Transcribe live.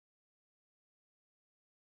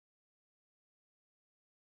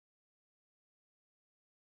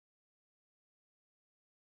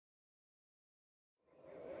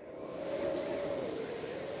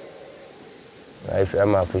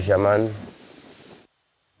I'm a fisherman.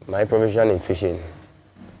 My profession is fishing.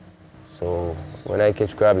 So when I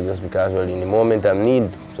catch crab, it's just because, well, in the moment I'm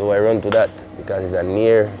need, so I run to that because it's a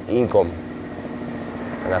near income.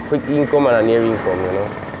 And a quick income and a near income, you know.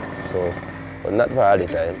 So, but not for all the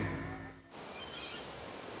time.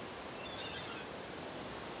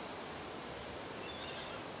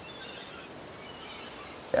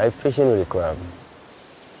 I'm fishing with the crab.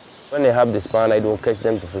 When they have the spawn, I don't catch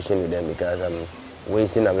them to fishing with them because I'm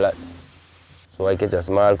wasting a lot. So I catch a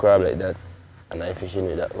small crab like that and I fishing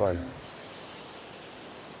with that one.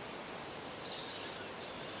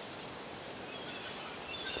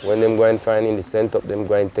 When them go and find in the scent up, them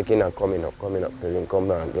go and taking and coming up, till them come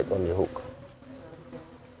down and get on the hook.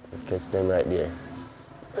 I catch them right there.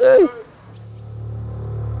 Hey!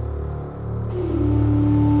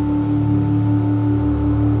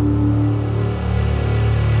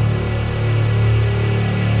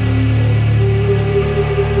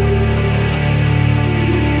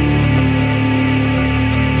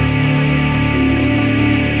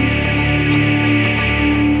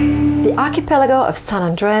 Archipiélago of San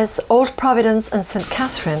Andrés, Old Providence and St.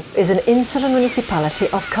 Catherine is an insular municipality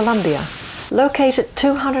of Colombia, located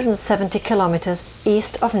 270 kilometers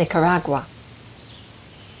east of Nicaragua.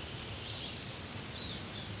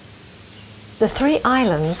 The three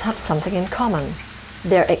islands have something in common: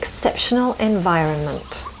 their exceptional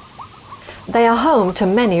environment. They are home to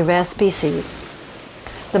many rare species.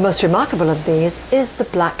 The most remarkable of these is the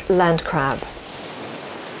black land crab.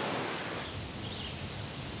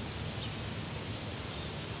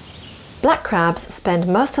 Black crabs spend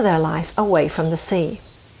most of their life away from the sea.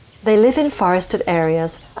 They live in forested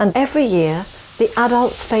areas, and every year the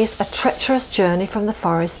adults face a treacherous journey from the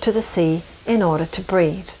forest to the sea in order to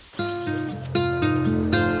breed.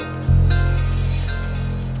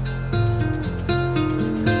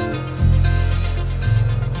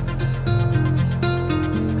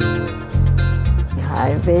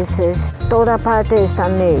 A veces toda parte está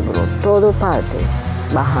negro, toda parte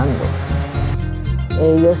bajando.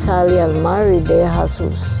 Ellos salen al mar y dejan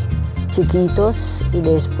sus chiquitos y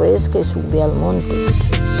después que sube al monte.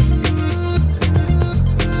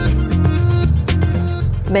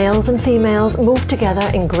 Males and females move together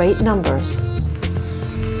in great numbers.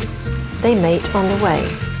 They mate on the way.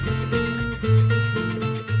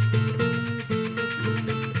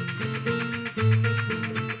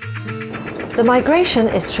 The migration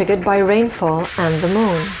is triggered by rainfall and the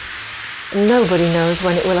moon. Nobody knows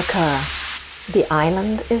when it will occur. The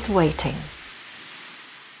island is waiting.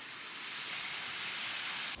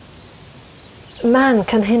 Man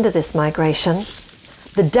can hinder this migration.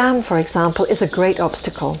 The dam, for example, is a great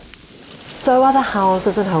obstacle. So are the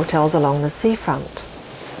houses and hotels along the seafront.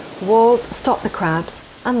 Walls stop the crabs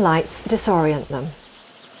and lights disorient them.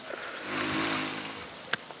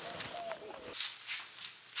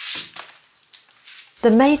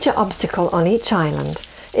 The major obstacle on each island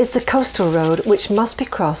is the coastal road, which must be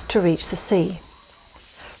crossed to reach the sea.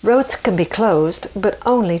 Roads can be closed, but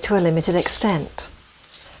only to a limited extent.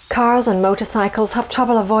 Cars and motorcycles have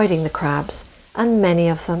trouble avoiding the crabs, and many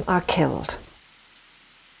of them are killed.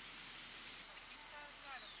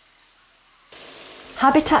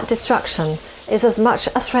 Habitat destruction is as much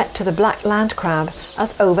a threat to the black land crab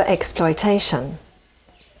as overexploitation.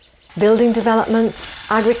 Building developments,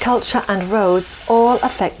 agriculture and roads all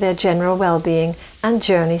affect their general well-being and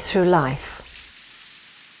journey through life.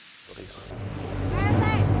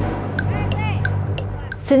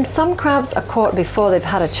 Since some crabs are caught before they've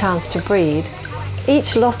had a chance to breed,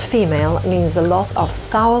 each lost female means the loss of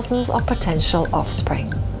thousands of potential offspring.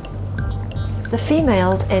 The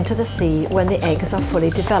females enter the sea when the eggs are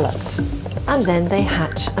fully developed, and then they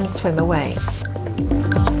hatch and swim away.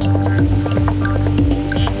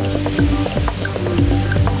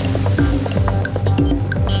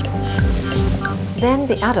 Then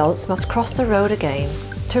the adults must cross the road again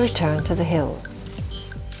to return to the hills.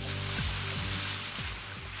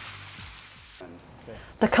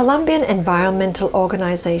 The Colombian environmental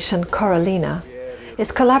organization Corallina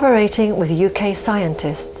is collaborating with UK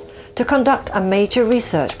scientists to conduct a major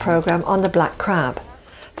research program on the black crab,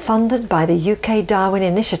 funded by the UK Darwin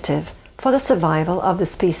Initiative for the survival of the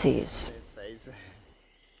species.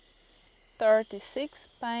 36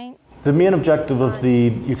 pints. The main objective of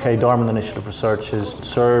the UK Darwin Initiative research is to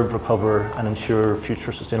serve, recover and ensure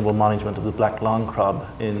future sustainable management of the black land crab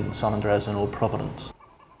in San Andrés and Old Providence.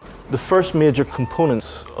 The first major component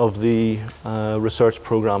of the research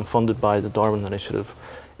programme funded by the Darwin Initiative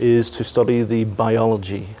is to study the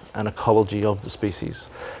biology and ecology of the species.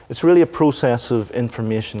 It's really a process of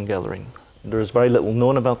information gathering. There's very little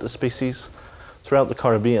known about the species. It's throughout the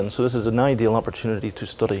Caribbean, so this is an ideal opportunity to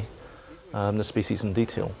study the species in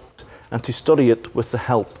detail and to study it with the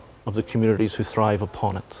help of the communities who thrive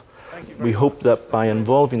upon it. We hope that by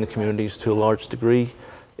involving the communities to a large degree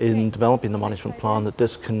in developing the management plan, that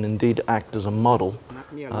this can indeed act as a model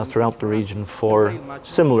throughout the region for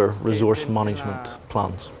similar resource management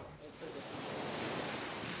plans.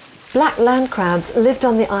 Black land crabs lived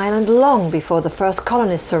on the island long before the first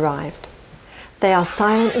colonists arrived. They are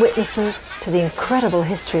silent witnesses to the incredible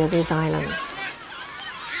history of these islands.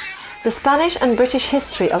 The Spanish and British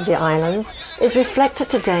history of the islands is reflected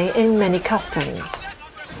today in many customs.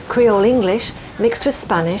 Creole English mixed with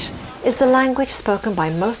Spanish is the language spoken by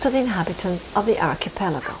most of the inhabitants of the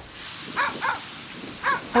archipelago.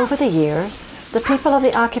 Over the years, the people of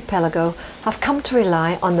the archipelago have come to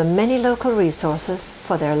rely on the many local resources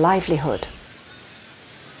for their livelihood.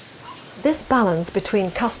 This balance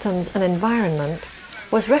between customs and environment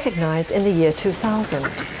was recognized in the year 2000,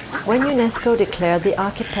 when UNESCO declared the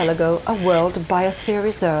archipelago a World Biosphere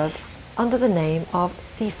Reserve under the name of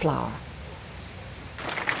Seaflower.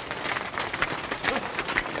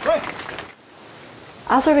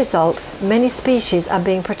 As a result, many species are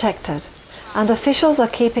being protected, and officials are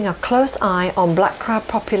keeping a close eye on black crab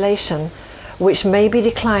population, which may be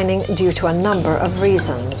declining due to a number of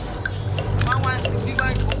reasons.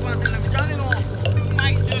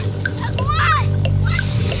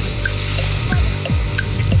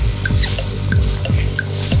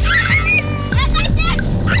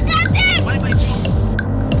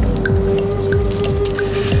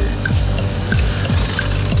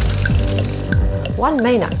 One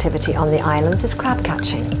main activity on the islands is crab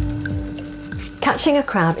catching. Catching a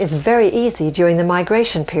crab is very easy during the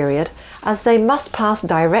migration period, as they must pass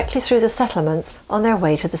directly through the settlements on their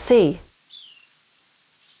way to the sea.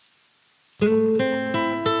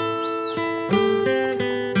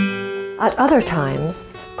 At other times,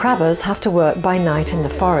 crabbers have to work by night in the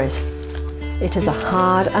forests. It is a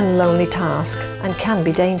hard and lonely task and can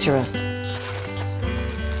be dangerous.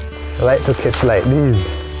 I like to catch like these.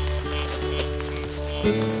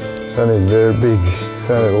 Sun is very big,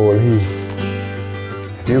 sun is all here.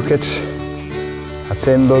 If you catch a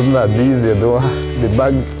 10 dozen of these, you don't, the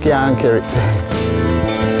bag can't carry it.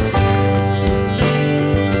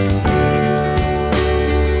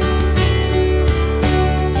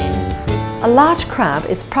 A large crab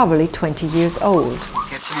is probably 20 years old.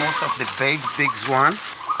 Catch most of the big one.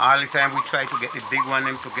 All the time we try to get the big one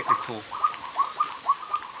and to get the two.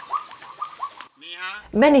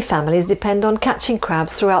 Many families depend on catching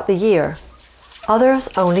crabs throughout the year. Others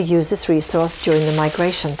only use this resource during the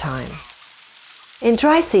migration time. In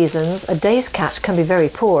dry seasons, a day's catch can be very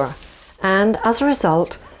poor, and as a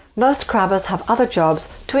result, most crabbers have other jobs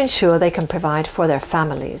to ensure they can provide for their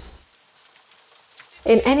families.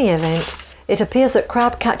 In any event, it appears that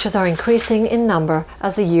crab catchers are increasing in number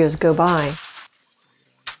as the years go by.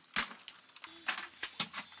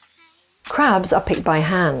 Crabs are picked by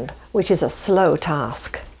hand, which is a slow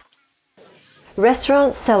task.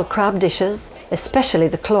 Restaurants sell crab dishes, especially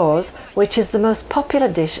the claws, which is the most popular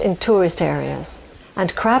dish in tourist areas,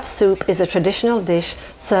 and crab soup is a traditional dish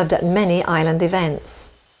served at many island events.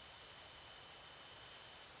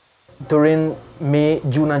 During May,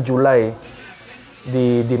 June and July,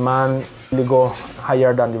 the demand will go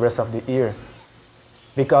higher than the rest of the year,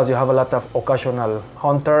 because you have a lot of occasional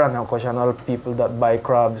hunter and occasional people that buy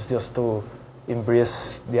crabs just to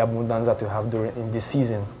embrace the abundance that you have in this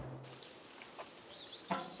season.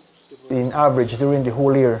 In average, during the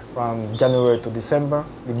whole year, from January to December,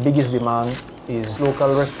 the biggest demand is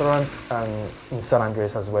local restaurant and in San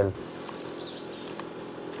Andrés as well.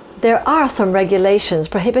 There are some regulations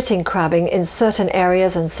prohibiting crabbing in certain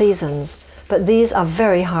areas and seasons, but these are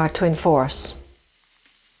very hard to enforce.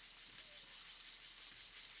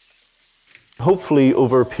 Hopefully,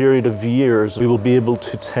 over a period of years, we will be able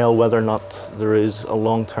to tell whether or not there is a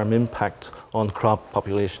long-term impact on crab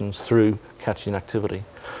populations through catching activity.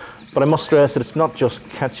 But I must stress that it's not just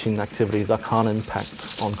catching activity that can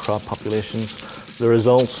impact on crab populations. There is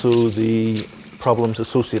also the problems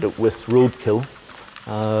associated with roadkill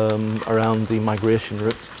around the migration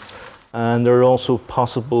route. And there are also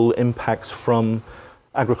possible impacts from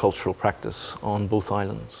agricultural practice on both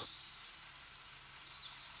islands.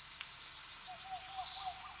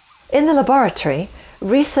 In the laboratory,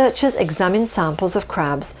 researchers examine samples of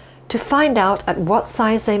crabs to find out at what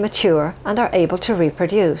size they mature and are able to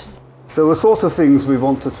reproduce. So the sort of things we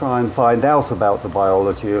want to try and find out about the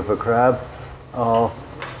biology of a crab are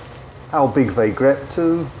how big they get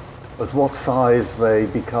to, at what size they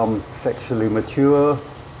become sexually mature,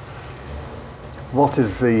 what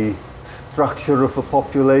is the structure of the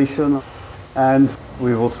population, and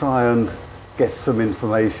we will try and get some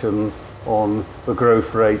information on the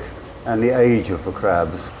growth rate and the age of the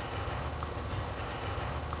crabs.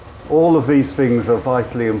 All of these things are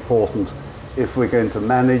vitally important if we're going to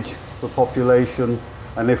manage the population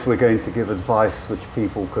and if we're going to give advice which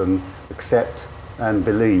people can accept and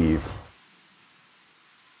believe.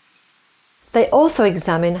 They also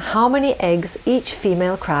examine how many eggs each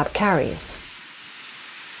female crab carries.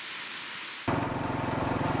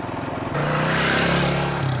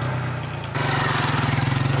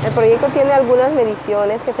 El proyecto tiene algunas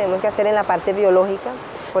mediciones que tenemos que hacer en la parte biológica.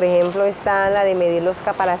 Por ejemplo, está la de medir los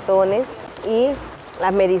caparazones y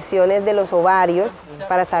las mediciones de los ovarios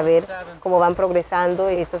para saber cómo van progresando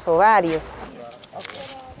estos ovarios.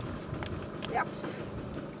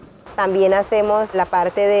 También hacemos la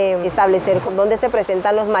parte de establecer dónde se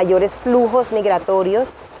presentan los mayores flujos migratorios.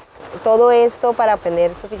 Todo esto para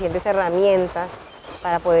obtener suficientes herramientas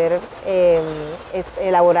para poder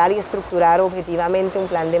elaborar y estructurar objetivamente un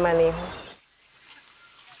plan de manejo.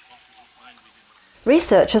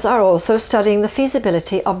 Researchers are also studying the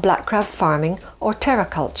feasibility of black crab farming or terra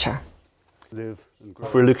culture.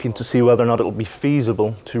 We're looking to see whether or not it will be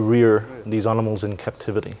feasible to rear these animals in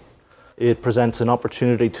captivity. It presents an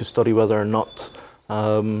opportunity to study whether or not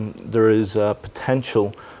there is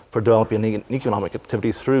potential for developing economic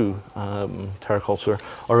activity through terra culture,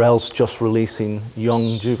 or else just releasing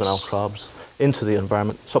young juvenile crabs into the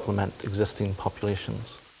environment to supplement existing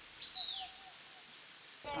populations.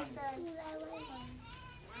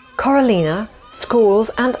 Corallina,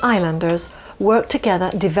 schools and islanders work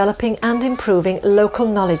together developing and improving local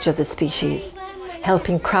knowledge of the species,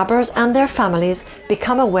 helping crabbers and their families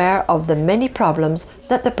become aware of the many problems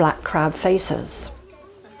that the black crab faces.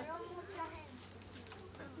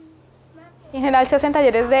 En general se hacen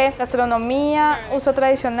talleres de gastronomía, uso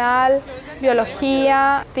tradicional,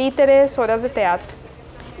 biología, títeres, obras de teatro.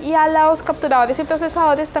 Y a los capturadores y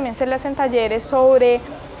procesadores también se les hacen talleres sobre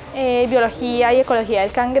biología y ecología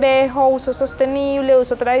del cangrejo, uso sostenible,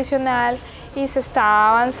 uso tradicional, y se está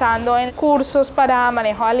avanzando en cursos para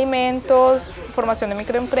manejo de alimentos, formación de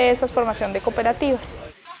microempresas, formación de cooperativas.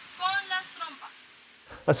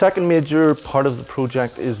 A second major part of the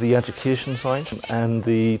project is the education side and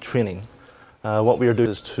the training. What we are doing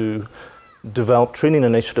is to develop training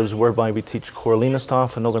initiatives whereby we teach Corallina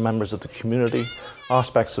staff and other members of the community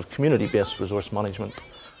aspects of community-based resource management,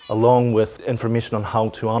 along with information on how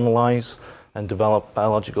to analyse and develop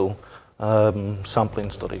biological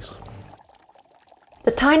sampling studies.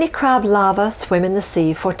 The tiny crab larvae swim in the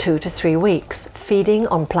sea for 2 to 3 weeks, feeding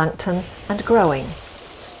on plankton and growing.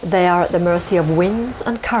 They are at the mercy of winds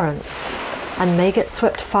and currents and may get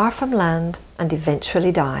swept far from land and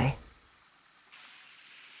eventually die.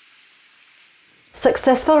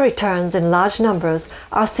 Successful returns in large numbers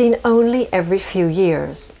are seen only every few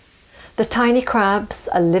years. The tiny crabs,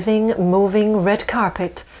 a living, moving red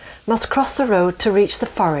carpet, must cross the road to reach the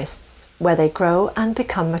forests, where they grow and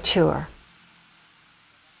become mature.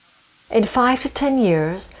 In 5 to 10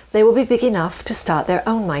 years, they will be big enough to start their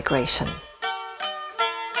own migration.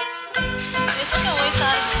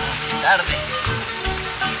 Tarde.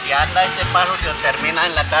 Y si anda este pájaro se termina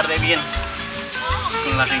en la tarde bien.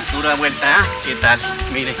 Con la cintura vuelta, ¿qué tal?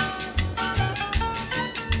 Mire.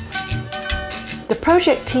 The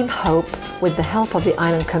project team hope, with the help of the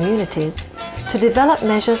island communities, to develop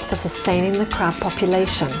measures for sustaining the crab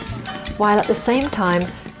population, while at the same time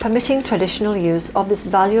permitting traditional use of this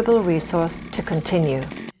valuable resource to continue.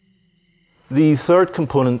 The third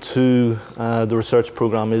component to the research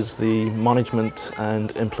programme is the management and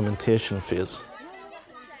implementation phase.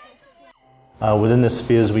 Within this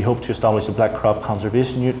phase, we hope to establish a black crab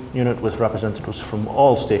conservation unit with representatives from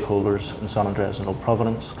all stakeholders in San Andrés and Old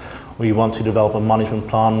Providence. We want to develop a management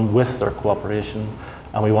plan with their cooperation,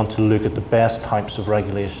 and we want to look at the best types of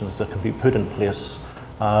regulations that can be put in place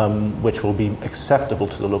which will be acceptable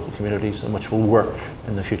to the local communities and which will work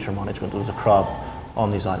in the future management of the crab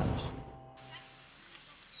on these islands.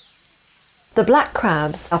 The black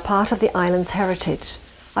crabs are part of the island's heritage,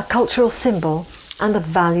 a cultural symbol and a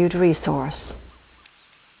valued resource.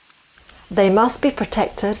 They must be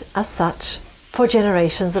protected as such for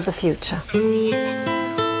generations of the future.